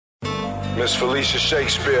Miss Felicia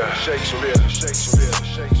Shakespeare.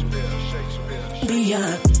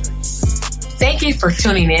 Beyond. Thank you for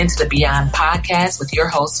tuning in to the Beyond Podcast with your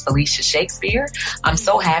host, Felicia Shakespeare. I'm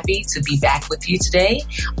so happy to be back with you today.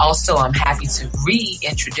 Also, I'm happy to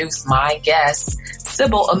reintroduce my guest,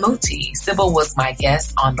 Sybil Amuti. Sybil was my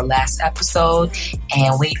guest on the last episode,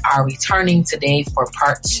 and we are returning today for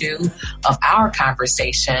part 2 of our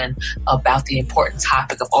conversation about the important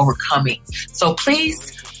topic of overcoming. So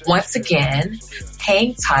please, once again,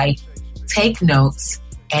 hang tight, take notes,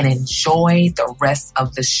 and enjoy the rest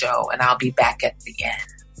of the show. And I'll be back at the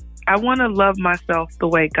end. I want to love myself the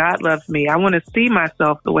way God loves me. I want to see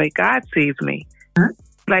myself the way God sees me.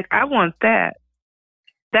 Like, I want that.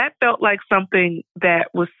 That felt like something that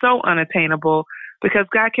was so unattainable because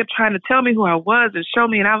God kept trying to tell me who I was and show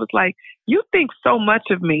me. And I was like, you think so much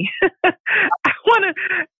of me. I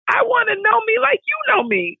want to know me like you know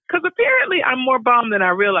me. Because apparently I'm more bomb than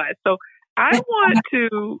I realized. So I want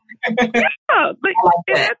to, that's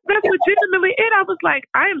legitimately it. I was like,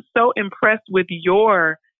 I am so impressed with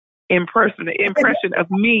your impression of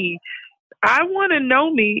me. I want to know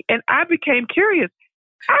me, and I became curious.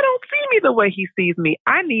 I don't see me the way he sees me.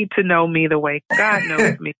 I need to know me the way God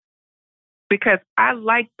knows me, because I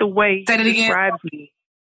like the way he describes me.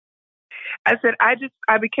 I said,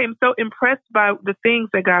 I became so impressed by the things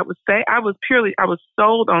that God would say. I was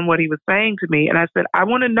sold on what he was saying to me. And I said, I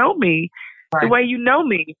want to know me the way you know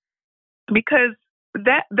me, because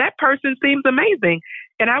that person seems amazing.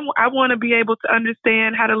 And I want to be able to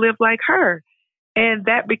understand how to live like her. And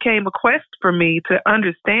that became a quest for me to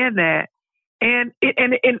understand that. And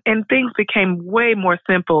things became way more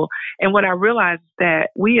simple. And what I realized is that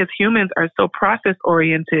we as humans are so process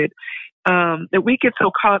oriented, that we get so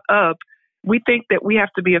caught up. We think that we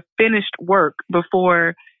have to be a finished work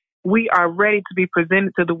before we are ready to be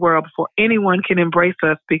presented to the world, before anyone can embrace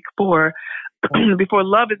us, before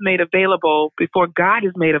love is made available, before God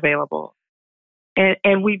is made available.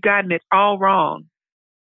 And we've gotten it all wrong.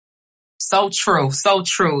 So true. So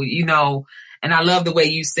true. And I love the way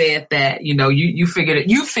you said that, you figured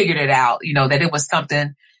it out, that it was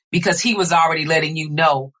something because he was already letting you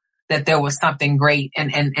know that there was something great.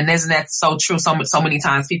 And isn't that so true? So many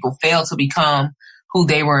times people fail to become who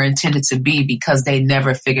they were intended to be because they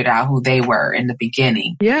never figured out who they were in the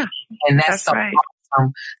beginning. Yeah. And that's so right.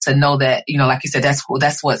 Awesome to know that, like you said, that's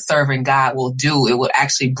what serving God will do. It will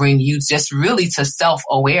actually bring you just really to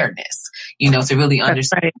self-awareness, to really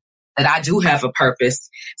understand that I do have a purpose.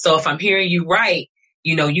 So if I'm hearing you right,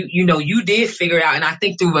 you did figure it out. And I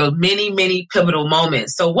think through many, many pivotal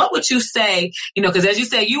moments. So what would you say, because as you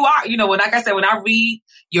said, you are, when I read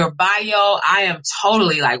your bio, I am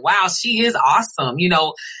totally like, wow, she is awesome.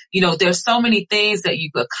 There's so many things that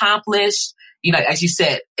you've accomplished. As you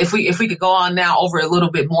said, if we could go on now over a little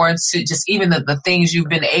bit more into just even the things you've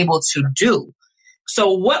been able to do.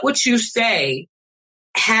 So what would you say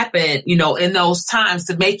happened, in those times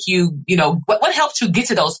to make you, what helped you get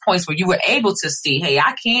to those points where you were able to see, hey,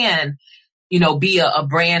 I can, be a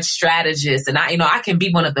brand strategist and I can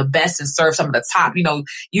be one of the best and serve some of the top,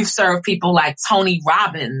 you've served people like Tony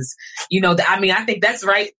Robbins, I think that's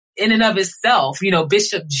right in and of itself,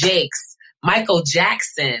 Bishop Jakes, Michael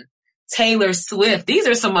Jackson, Taylor Swift. These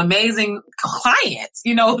are some amazing clients,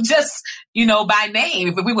 by name,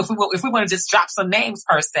 if we want to just drop some names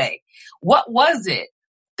per se. What was it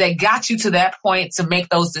that got you to that point to make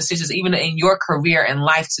those decisions, even in your career and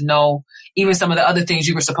life, to know even some of the other things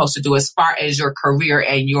you were supposed to do as far as your career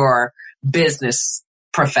and your business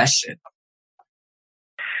profession?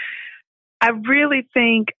 I really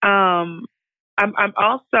think I'm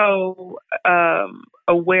also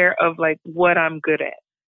aware of like what I'm good at.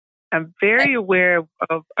 I'm very aware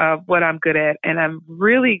of what I'm good at, and I'm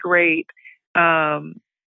really great. I'm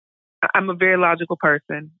a very logical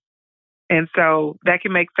person. And so that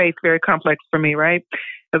can make faith very complex for me, right?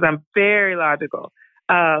 Because I'm very logical.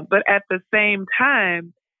 But at the same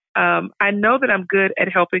time, I know that I'm good at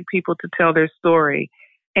helping people to tell their story.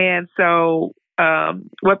 And so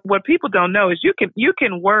what people don't know is you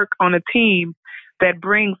can work on a team that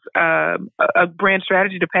brings a brand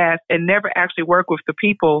strategy to pass and never actually work with the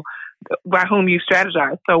people by whom you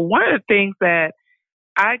strategize. So one of the things that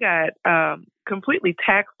I got completely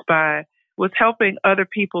taxed by was helping other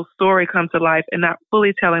people's story come to life and not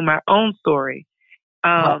fully telling my own story,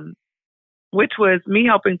 which was me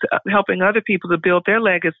helping other people to build their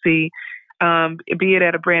legacy, be it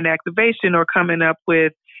at a brand activation or coming up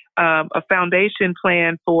with a foundation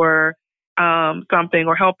plan for something,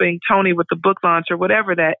 or helping Tony with the book launch or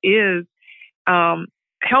whatever that is,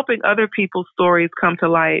 helping other people's stories come to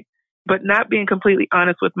light, but not being completely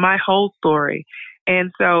honest with my whole story.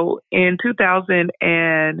 And so in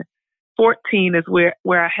 2014 is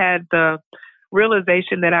where I had the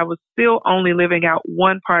realization that I was still only living out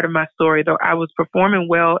one part of my story, though I was performing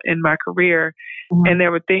well in my career. Mm-hmm. And there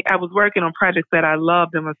were I was working on projects that I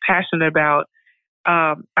loved and was passionate about.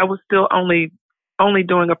 I was still only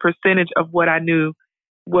doing a percentage of what I knew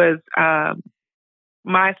was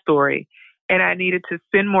my story. And I needed to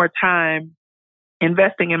spend more time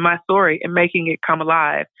investing in my story and making it come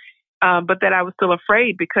alive. But that I was still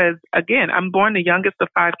afraid because, again, I'm born the youngest of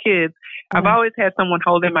 5 kids. Mm-hmm. I've always had someone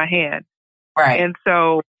holding my hand. Right. And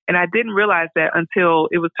I didn't realize that until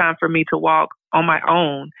it was time for me to walk on my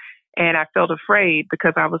own. And I felt afraid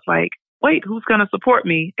because I was like, wait, who's going to support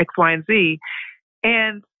me, X, Y, and Z?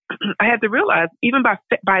 And I had to realize, even by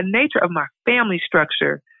nature of my family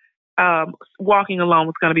structure, walking alone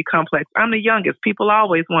was going to be complex. I'm the youngest. People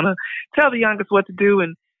always want to tell the youngest what to do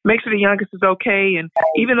and make sure the youngest is okay. And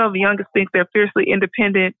even though the youngest think they're fiercely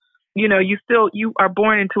independent, you are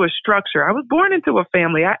born into a structure. I was born into a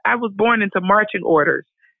family. I was born into marching orders,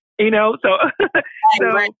 so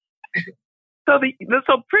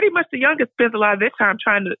pretty much the youngest spends a lot of their time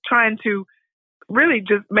trying to really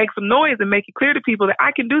just make some noise and make it clear to people that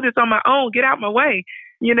I can do this on my own. Get out my way,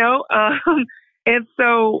 And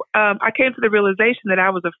so I came to the realization that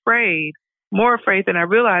I was afraid, more afraid than I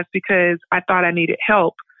realized, because I thought I needed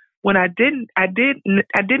help. When I didn't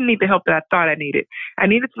need the help that I thought I needed. I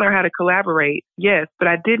needed to learn how to collaborate, yes, but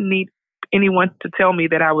I didn't need anyone to tell me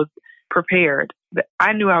that I was prepared.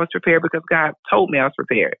 I knew I was prepared because God told me I was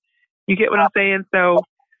prepared. You get what I'm saying? So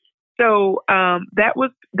that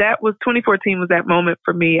was 2014 was that moment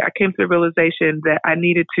for me. I came to the realization that I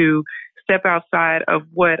needed to step outside of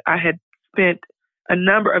what I had spent a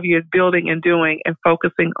number of years building and doing and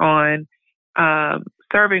focusing on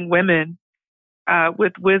serving women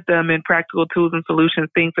with wisdom and practical tools and solutions,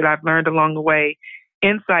 things that I've learned along the way,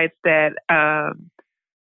 insights that I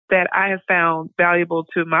have found valuable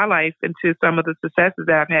to my life and to some of the successes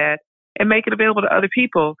that I've had, and make it available to other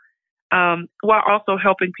people, while also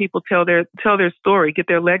helping people tell their story, get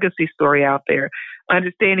their legacy story out there.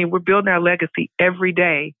 Understanding we're building our legacy every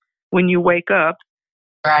day. When you wake up,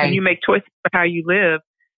 right, and you make choices for how you live,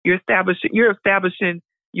 you're establishing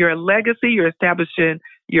your legacy, you're establishing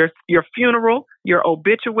your funeral, your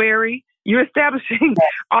obituary, you're establishing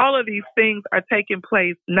all of these things are taking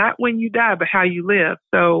place, not when you die, but how you live.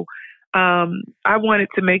 So I wanted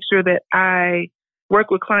to make sure that I work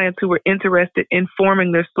with clients who were interested in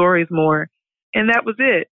forming their stories more. And that was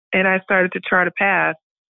it. And I started to chart a path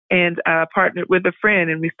and partnered with a friend,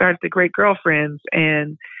 and we started the Great Girlfriends,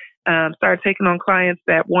 and started taking on clients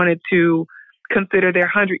that wanted to consider their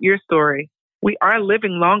 100-year story. We are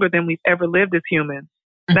living longer than we've ever lived as humans.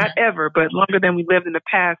 Mm-hmm. Not ever, but longer than we lived in the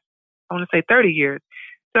past, I want to say 30 years.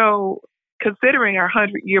 So considering our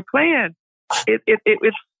 100-year plan,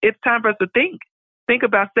 it's time for us to think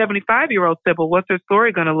about 75-year-old Sybil. What's her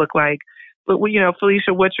story going to look like? But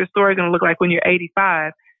Felicia, what's your story going to look like when you're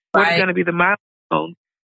 85? What's going to be the milestone,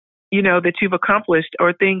 that you've accomplished,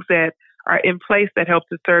 or things that are in place that help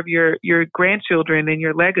to serve your grandchildren and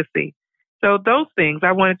your legacy? So those things,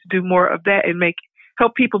 I wanted to do more of that and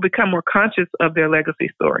help people become more conscious of their legacy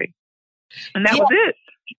story. And that was it.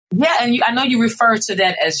 Yeah, and I know you refer to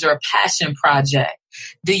that as your passion project.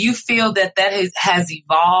 Do you feel that has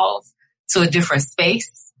evolved to a different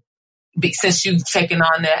space since you've taken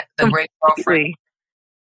on the Great Girlfriend?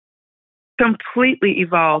 Completely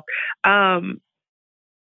evolved. When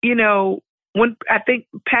I think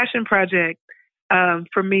passion project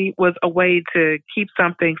for me was a way to keep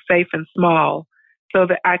something safe and small so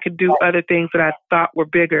that I could do other things that I thought were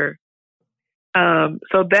bigger.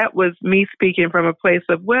 So that was me speaking from a place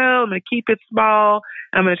of, I'm going to keep it small.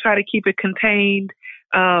 I'm going to try to keep it contained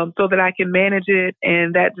so that I can manage it.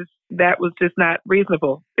 And that was just not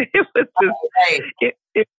reasonable. It was just,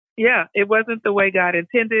 it wasn't the way God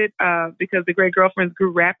intended, because the Great Girlfriends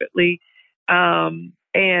grew rapidly and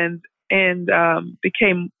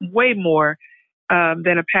became way more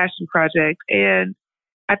than a passion project. And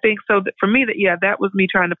I think so that for me, that was me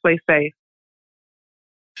trying to play safe.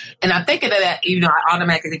 And I'm thinking of that, I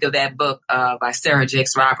automatically think of that book by Sarah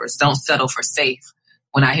Jakes Roberts, Don't Settle for Safe,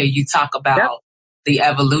 when I hear you talk about the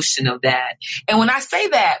evolution of that. And when I say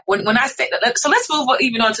that, when I say that, so let's move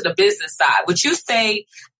even on to the business side. Would you say,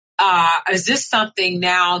 is this something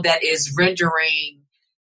now that is rendering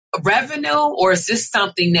revenue, or is this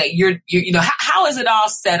something that how is it all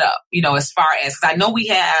set up, as far as, because I know we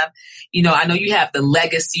have, I know you have the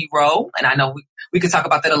legacy role, and I know we could talk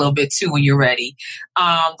about that a little bit too when you're ready.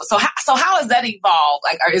 So how has that evolved?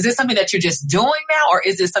 Like, is this something that you're just doing now, or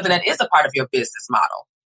is this something that is a part of your business model?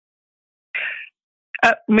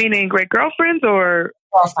 Meaning great girlfriends or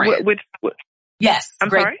girlfriends? Yes. I'm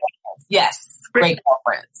sorry? Yes. Great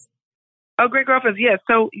girlfriends. Oh, great girlfriends. Yes.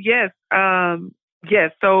 So, yes.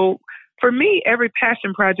 Yes. So for me, every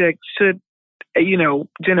passion project should,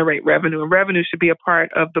 generate revenue, and revenue should be a part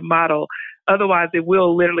of the model. Otherwise, it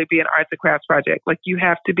will literally be an arts and crafts project. Like, you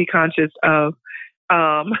have to be conscious of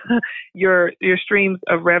your streams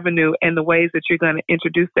of revenue and the ways that you're going to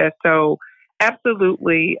introduce that. So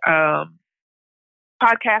absolutely,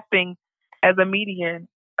 podcasting as a medium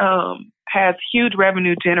has huge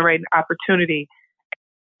revenue generating opportunity.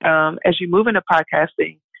 As you move into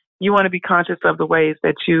podcasting, you want to be conscious of the ways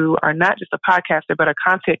that you are not just a podcaster, but a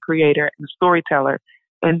content creator and a storyteller.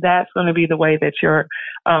 And that's going to be the way that your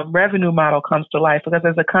revenue model comes to life. Because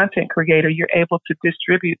as a content creator, you're able to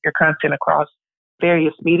distribute your content across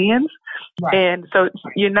various mediums. Right. And so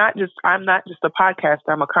I'm not just a podcaster,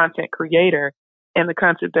 I'm a content creator. And the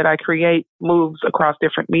content that I create moves across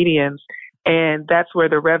different mediums. And that's where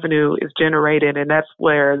the revenue is generated. And that's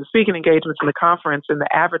where the speaking engagements and the conference and the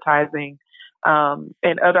advertising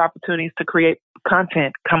and other opportunities to create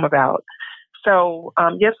content come about. So,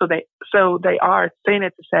 yes, so they are saying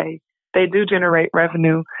it to say they do generate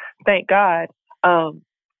revenue. Thank God.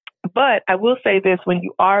 But I will say this, when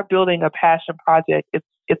you are building a passion project,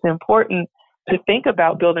 it's important to think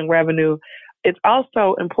about building revenue. It's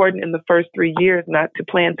also important in the first 3 years not to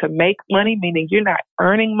plan to make money, meaning you're not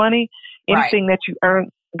earning money. Anything that you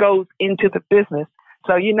earn goes into the business.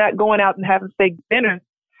 So you're not going out and having steak dinner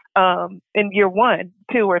in year 1,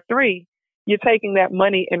 2, or 3. You're taking that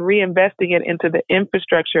money and reinvesting it into the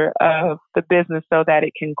infrastructure of the business so that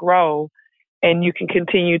it can grow and you can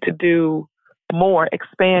continue to do more,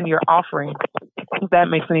 expand your offering, if that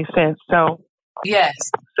makes any sense. So, yes.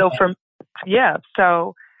 So yes.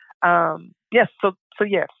 So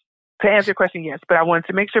yes. To answer your question, yes. But I wanted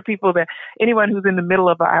to make sure anyone who's in the middle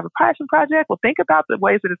of I have a passion project, will think about the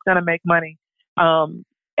ways that it's going to make money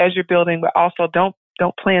as you're building, but also don't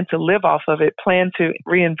plan to live off of it. Plan to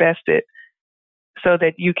reinvest it so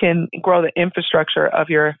that you can grow the infrastructure of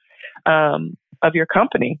your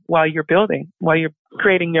company while you're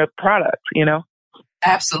creating your product,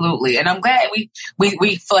 Absolutely. And I'm glad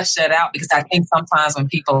we flushed that out, because I think sometimes when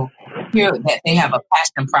people hear that they have a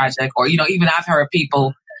passion project, or, even I've heard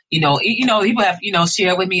people, people have,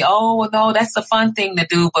 shared with me, oh, well, no, that's a fun thing to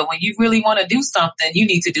do. But when you really want to do something, you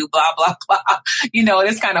need to do blah, blah, blah.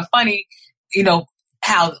 It's kind of funny,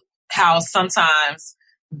 how sometimes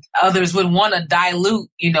others would want to dilute,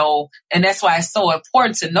 and that's why it's so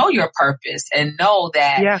important to know your purpose and know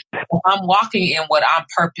that if I'm walking in what I'm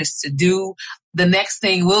purposed to do, the next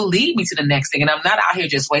thing will lead me to the next thing. And I'm not out here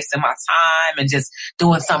just wasting my time and just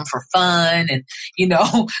doing something for fun. And,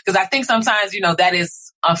 because I think sometimes, that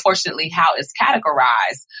is unfortunately how it's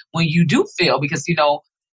categorized when you do feel, because,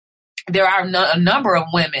 there are a number of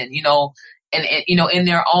women, and in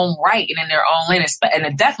their own right and in their own lane,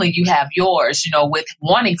 and definitely you have yours, with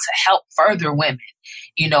wanting to help further women,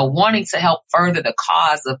 wanting to help further the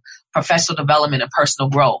cause of professional development and personal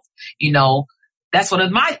growth. That's one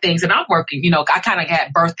of my things. And I'm working, I kind of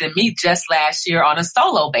got birthed in me just last year on a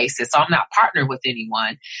solo basis. So I'm not partnered with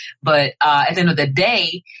anyone. But at the end of the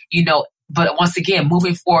day, but once again,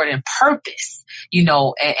 moving forward in purpose, and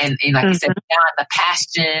like you said, beyond the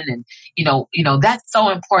passion and, that's so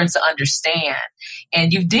important to understand.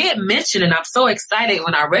 And you did mention, and I'm so excited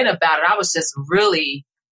when I read about it, I was just really,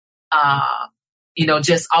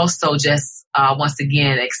 once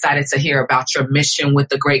again, excited to hear about your mission with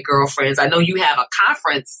the Great Girlfriends. I know you have a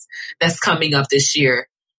conference that's coming up this year.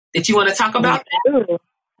 Did you want to talk about that?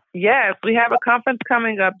 Yes, we have a conference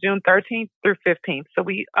coming up June 13th through 15th. So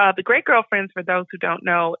the Great Girlfriends, for those who don't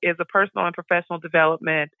know, is a personal and professional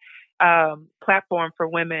development platform for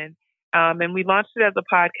women. And we launched it as a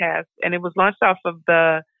podcast, and it was launched out of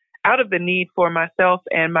the need for myself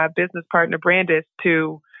and my business partner, Brandis,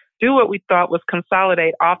 to do what we thought was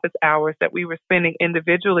consolidate office hours that we were spending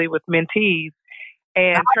individually with mentees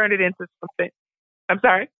and turn it into something. I'm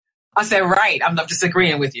sorry? I said, right. I'm not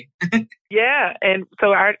disagreeing with you. Yeah. And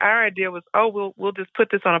so our idea was, we'll just put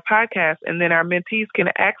this on a podcast, and then our mentees can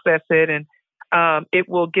access it, and it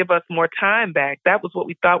will give us more time back. That was what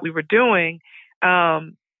we thought we were doing.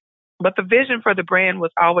 But the vision for the brand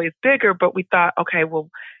was always bigger, but we thought, okay, well,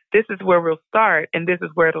 this is where we'll start and this is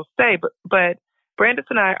where it'll stay. But Brandis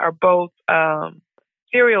and I are both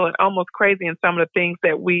serial and almost crazy in some of the things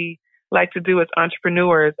that we like to do as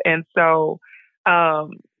entrepreneurs. And so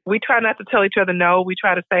we try not to tell each other no. We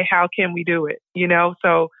try to say, how can we do it?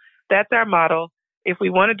 So that's our model. If we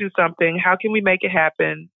want to do something, how can we make it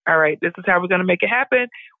happen? All right, this is how we're going to make it happen.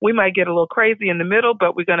 We might get a little crazy in the middle,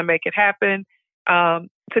 but we're going to make it happen.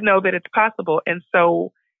 to know that it's possible. And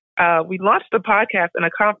so we launched the podcast and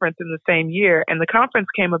a conference in the same year. And the conference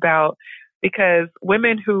came about because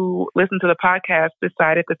women who listened to the podcast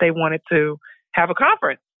decided that they wanted to have a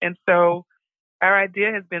conference. And so our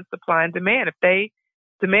idea has been supply and demand. If they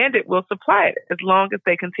demand it, we'll supply it as long as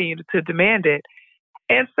they continue to demand it.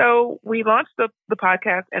 And so we launched the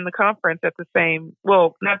podcast and the conference at the same,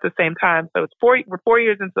 well, not at the same time. So we're 4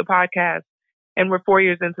 years into the podcast and we're 4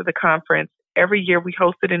 years into the conference. Every year we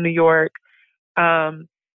host it in New York.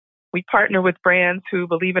 We partner with brands who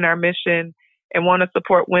believe in our mission and want to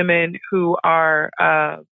support women who are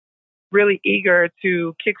really eager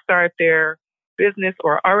to kickstart their business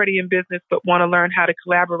or already in business, but want to learn how to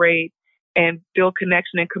collaborate and build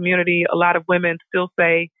connection and community. A lot of women still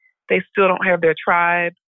say they still don't have their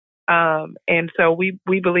tribe. And so we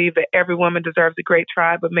believe that every woman deserves a great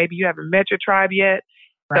tribe, but maybe you haven't met your tribe yet.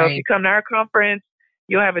 Right. So if you come to our conference,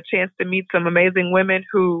 you'll have a chance to meet some amazing women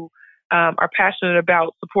who are passionate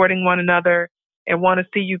about supporting one another and want to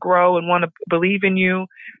see you grow and want to believe in you.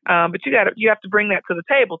 But you have to bring that to the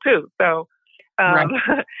table too. So, Right.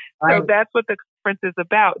 So that's what the conference is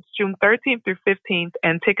about. It's June 13th through 15th,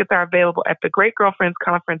 and tickets are available at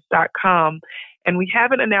thegreatgirlfriendsconference.com. And we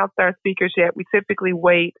haven't announced our speakers yet. We typically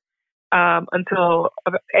wait until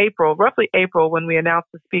April, roughly April, when we announce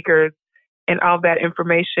the speakers and all that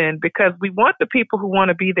information, because we want the people who want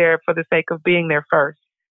to be there for the sake of being there first.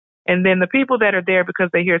 And then the people that are there because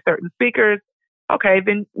they hear certain speakers, okay,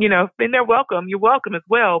 then they're welcome. You're welcome as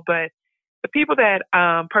well. But the people that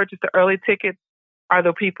purchase the early tickets are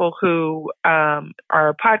the people who are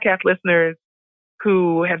podcast listeners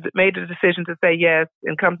who have made the decision to say yes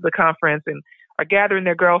and come to the conference and are gathering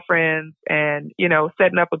their girlfriends and,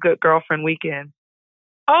 setting up a good girlfriend weekend.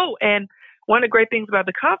 Oh, and one of the great things about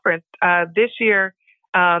the conference, this year,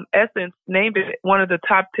 Essence named it one of the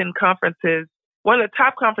top 10 conferences, one of the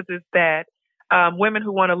top conferences that women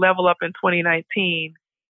who want to level up in 2019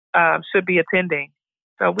 should be attending.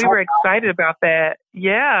 So we were excited about that.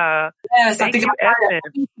 Yeah. Yes, I think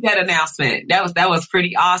that announcement. That was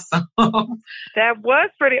pretty awesome. That was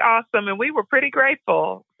pretty awesome, and we were pretty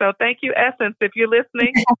grateful. So thank you, Essence, if you're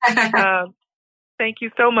listening. Thank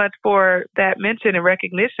you so much for that mention and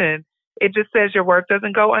recognition. It just says your work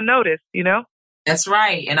doesn't go unnoticed, That's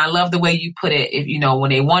right. And I love the way you put it. If,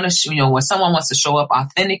 when they want to, when someone wants to show up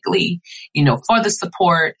authentically, for the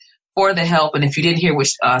support, for the help. And if you didn't hear what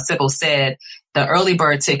Sybil said, the early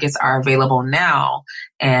bird tickets are available now,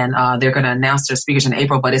 and they're going to announce their speakers in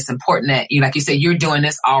April. But it's important that, like you said, you're doing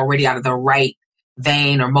this already out of the right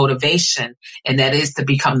vein or motivation. And that is to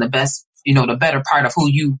become the best, the better part of who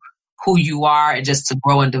you are, and just to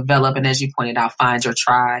grow and develop. And as you pointed out, find your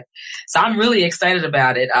tribe. So I'm really excited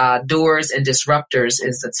about it. Doers and Disruptors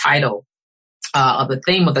is the title of the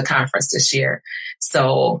theme of the conference this year.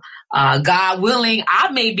 So God willing, I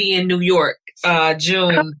may be in New York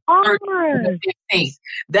June 15th.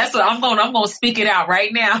 That's what I'm going to speak it out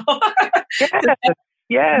right now.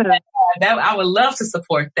 Yes. I would love to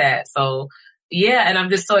support that. So yeah, and I'm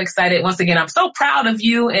just so excited. Once again, I'm so proud of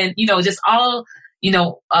you, and just all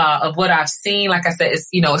of what I've seen. Like I said, it's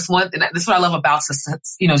it's one. That's what I love about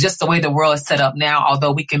just the way the world is set up now.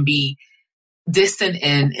 Although we can be distant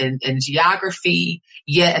in geography,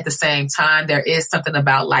 yet at the same time there is something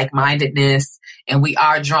about like-mindedness, and we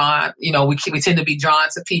are drawn. We tend to be drawn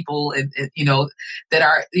to people, and that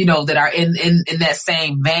are in that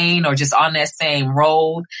same vein or just on that same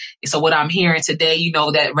road. And so what I'm hearing today,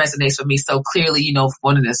 that resonates with me so clearly.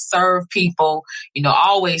 Wanting to serve people,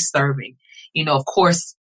 always serving. Of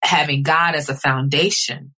course, having God as a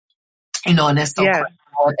foundation. And that's so. Yes.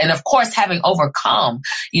 And of course, having overcome,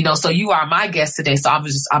 so you are my guest today. So I'm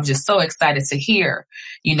just so excited to hear,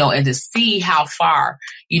 and to see how far,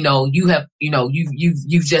 you have,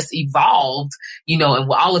 you've just evolved, and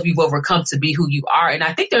all of you've overcome to be who you are. And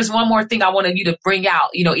I think there's one more thing I wanted you to bring out,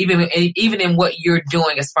 even in what you're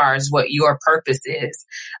doing, as far as what your purpose is,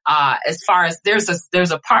 as far as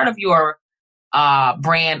there's a part of your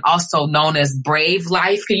brand also known as Brave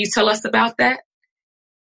Life. Can you tell us about that?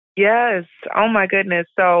 Yes. Oh my goodness.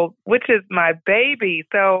 So, which is my baby.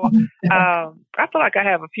 So, I feel like I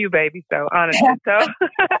have a few babies though, honestly. So,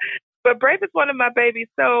 but Brave is one of my babies.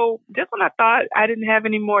 So just when I thought I didn't have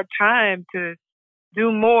any more time to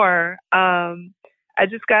do more, I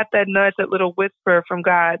just got that nudge, that little whisper from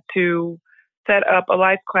God to set up a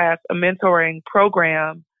life class, a mentoring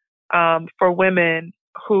program, for women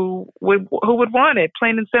who would want it,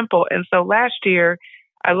 plain and simple. And so last year,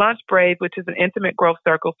 I launched Brave, which is an intimate growth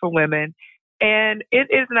circle for women. And it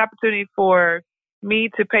is an opportunity for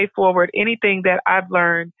me to pay forward anything that I've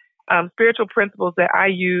learned, spiritual principles that I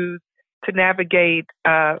use to navigate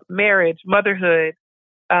marriage, motherhood,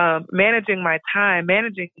 managing my time,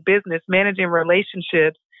 managing business, managing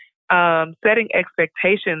relationships, setting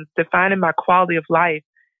expectations, defining my quality of life,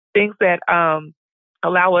 things that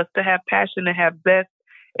allow us to have passion, to have zest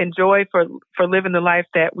and joy for living the life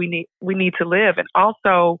that we need to live, and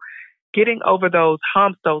also getting over those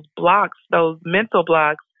humps, those blocks, those mental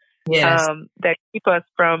blocks that keep us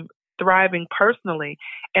from thriving personally.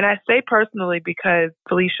 And I say personally because,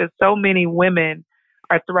 Felicia, so many women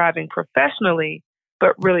are thriving professionally,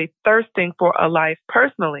 but really thirsting for a life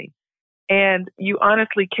personally. And you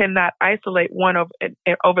honestly cannot isolate one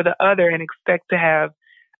over the other and expect to have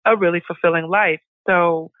a really fulfilling life.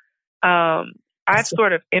 So I've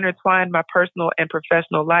sort of intertwined my personal and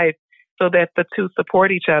professional life so that the two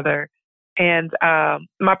support each other. And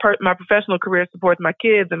my professional career supports my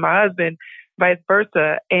kids and my husband, vice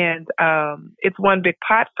versa. And it's one big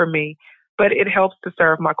pot for me, but it helps to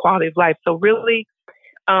serve my quality of life. So really,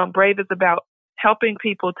 Brave is about helping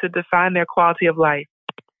people to define their quality of life,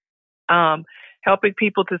 helping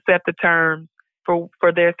people to set the terms for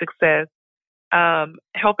their success,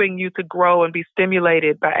 helping you to grow and be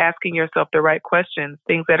stimulated by asking yourself the right questions,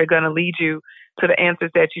 things that are going to lead you to the answers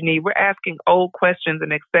that you need. We're asking old questions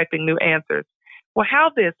and expecting new answers. Well, how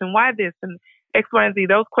this and why this and X, Y, and Z,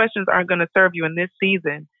 those questions aren't going to serve you in this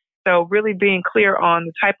season. So really being clear on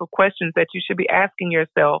the type of questions that you should be asking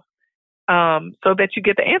yourself so that you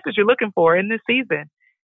get the answers you're looking for in this season.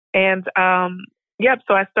 And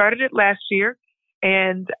so I started it last year,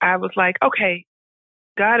 and I was like, okay,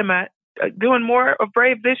 God, am I doing more of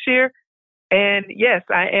Brave this year? And yes,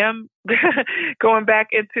 I am going back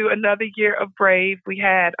into another year of Brave. We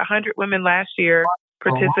had 100 women last year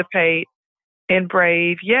participate in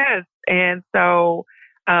Brave. Yes. And so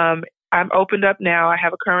I'm opened up now. I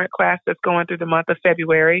have a current class that's going through the month of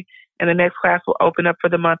February, and the next class will open up for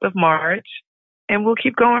the month of March, and we'll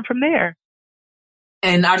keep going from there.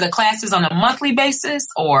 And are the classes on a monthly basis,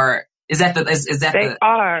 or is that They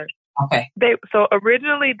are. Okay. So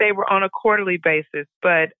originally they were on a quarterly basis,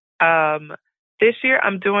 but this year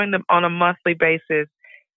I'm doing them on a monthly basis.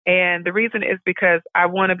 And the reason is because I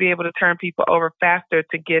want to be able to turn people over faster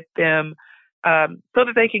to get them so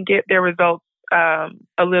that they can get their results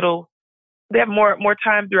they have more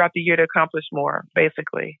time throughout the year to accomplish more,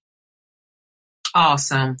 basically.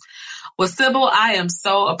 Awesome. Well, Sybil, I am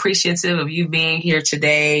so appreciative of you being here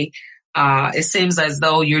today. It seems as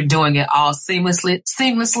though you're doing it all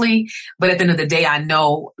seamlessly, but at the end of the day, I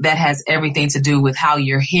know that has everything to do with how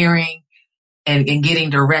you're hearing and getting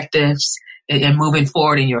directives and moving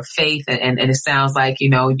forward in your faith. And it sounds like,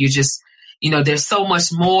 you just, there's so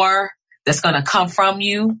much more that's going to come from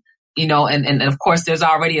you, and of course, there's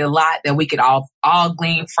already a lot that we could all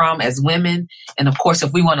glean from as women. And of course,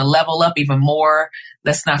 if we want to level up even more,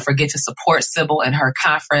 let's not forget to support Sybil and her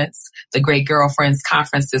conference, the Great Girlfriends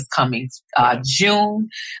Conference is coming June.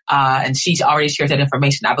 And she already shared that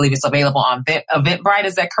information. I believe it's available on Eventbrite.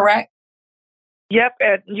 Is that correct? Yep.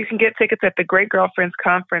 You can get tickets at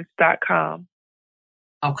thegreatgirlfriendsconference.com.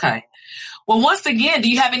 Okay. Well, once again, do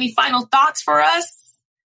you have any final thoughts for us?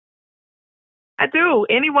 I do.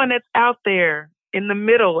 Anyone that's out there in the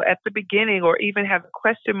middle, at the beginning, or even have a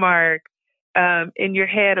question mark in your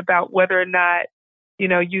head about whether or not,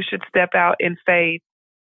 you should step out in faith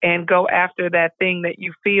and go after that thing that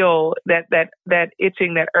you feel, that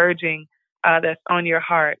itching, that urging that's on your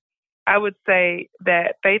heart. I would say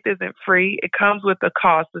that faith isn't free. It comes with a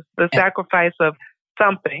cost. It's the sacrifice of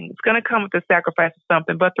something. It's going to come with the sacrifice of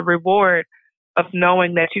something, but the reward of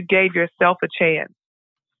knowing that you gave yourself a chance,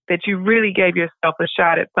 that you really gave yourself a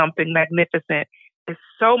shot at something magnificent, is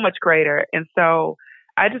so much greater. And so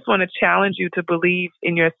I just want to challenge you to believe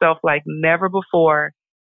in yourself like never before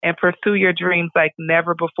and pursue your dreams like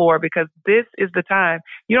never before, because this is the time.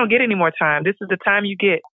 You don't get any more time. This is the time you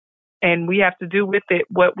get. And we have to do with it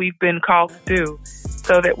what we've been called to do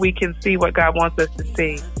so that we can see what God wants us to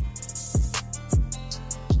see.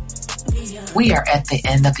 We are at the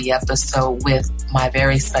end of the episode with my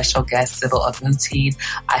very special guest, Sybil Amuti.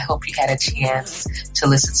 I hope you had a chance to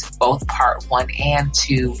listen to both part 1 and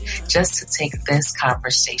 2, just to take this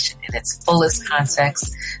conversation in its fullest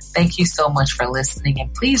context. Thank you so much for listening.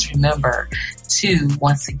 And please remember to,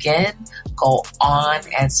 once again, go on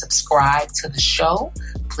and subscribe to the show.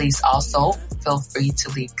 Please also feel free to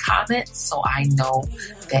leave comments so I know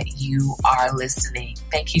that you are listening.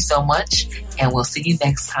 Thank you so much, and we'll see you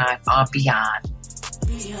next time on Beyond.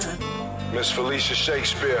 Miss Felicia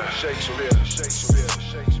Shakespeare.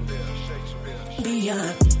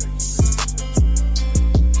 Beyond.